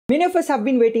Many of us have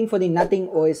been waiting for the Nothing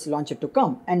OS launcher to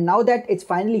come, and now that it's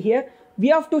finally here, we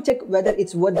have to check whether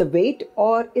it's worth the wait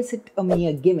or is it a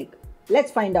mere gimmick.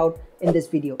 Let's find out in this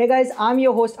video. Hey guys, I'm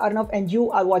your host Arnav and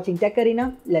you are watching Tech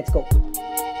Arena. Let's go.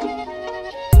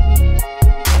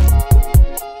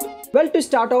 Well, to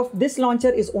start off, this launcher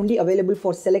is only available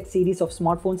for select series of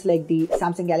smartphones like the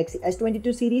Samsung Galaxy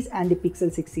S22 series and the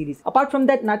Pixel 6 series. Apart from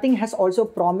that, Nothing has also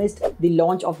promised the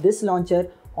launch of this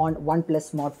launcher on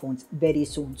OnePlus smartphones very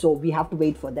soon, so we have to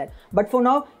wait for that. But for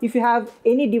now, if you have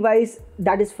any device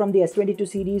that is from the S22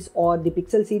 series or the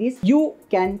Pixel series, you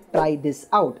can try this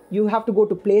out. You have to go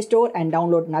to Play Store and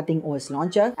download Nothing OS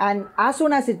launcher, and as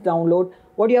soon as it downloads,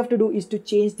 what you have to do is to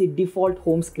change the default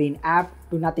home screen app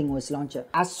to Nothing OS launcher.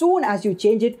 As soon as you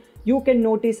change it, you can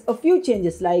notice a few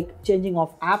changes like changing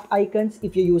of app icons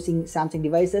if you're using Samsung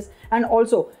devices, and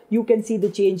also you can see the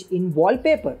change in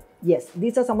wallpaper. Yes,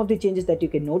 these are some of the changes that you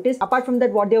can notice. Apart from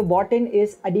that, what they've brought in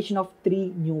is addition of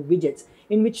 3 new widgets,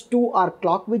 in which 2 are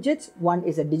clock widgets. One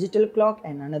is a digital clock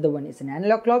and another one is an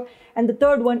analog clock, and the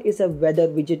third one is a weather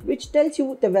widget which tells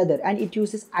you the weather, and it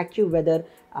uses AccuWeather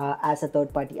as a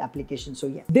third-party application. So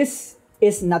yeah, this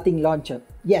is Nothing launcher.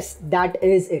 Yes, that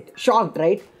is it. Shocked,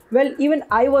 right? Well, even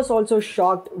I was also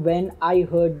shocked when I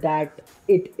heard that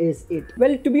it is it.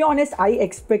 Well, to be honest, I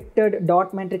expected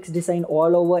dot matrix design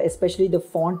all over, especially the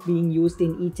font being used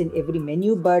in each and every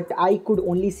menu, but I could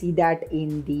only see that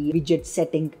in the widget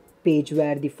setting page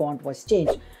where the font was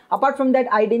changed. Apart from that,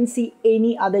 I didn't see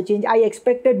any other change. I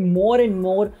expected more and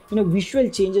more, visual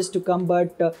changes to come,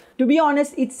 but to be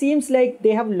honest, it seems like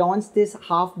they have launched this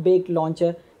half-baked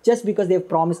launcher just because they've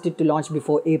promised it to launch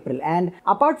before April. And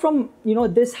apart from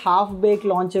this half-baked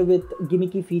launcher with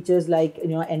gimmicky features like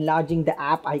enlarging the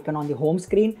app icon on the home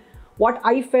screen, what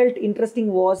I felt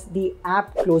interesting was the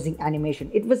app closing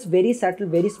animation. It was very subtle,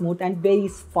 very smooth, and very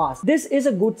fast. This is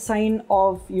a good sign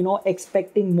of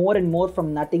expecting more and more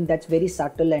from Nothing that's very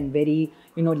subtle and very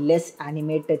less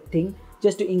animated thing,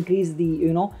 just to increase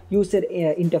the user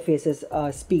interface's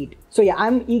speed. So yeah,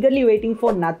 I'm eagerly waiting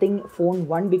for Nothing Phone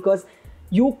 1 because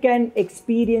you can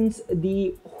experience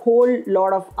the whole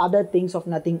lot of other things of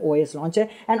Nothing OS launcher,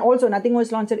 and also Nothing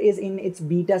OS launcher is in its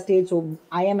beta stage, so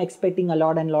I am expecting a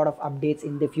lot of updates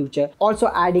in the future, also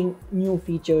adding new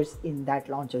features in that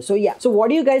launcher. So yeah, so what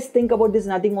do you guys think about this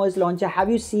Nothing OS launcher? Have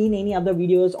you seen any other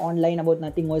videos online about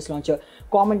Nothing OS launcher?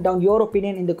 Comment down your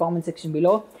opinion in the comment section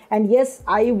below. And yes,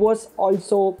 I was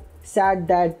also sad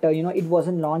that it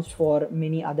wasn't launched for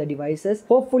many other devices.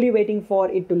 Hopefully waiting for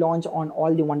it to launch on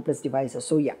all the OnePlus devices.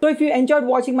 So yeah, so if you enjoyed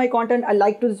watching my content, a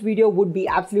like to this video would be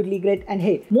absolutely great. And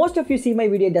hey, most of you see my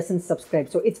video doesn't subscribe,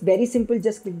 so it's very simple.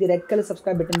 Just click the red color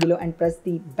subscribe button below and press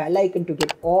the bell icon to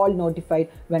get all notified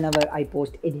whenever I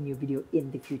post any new video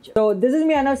in the future. So this is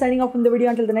me, Arnav, signing off from the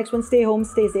video. Until the next one, stay home,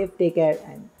 stay safe, take care,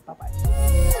 and bye bye.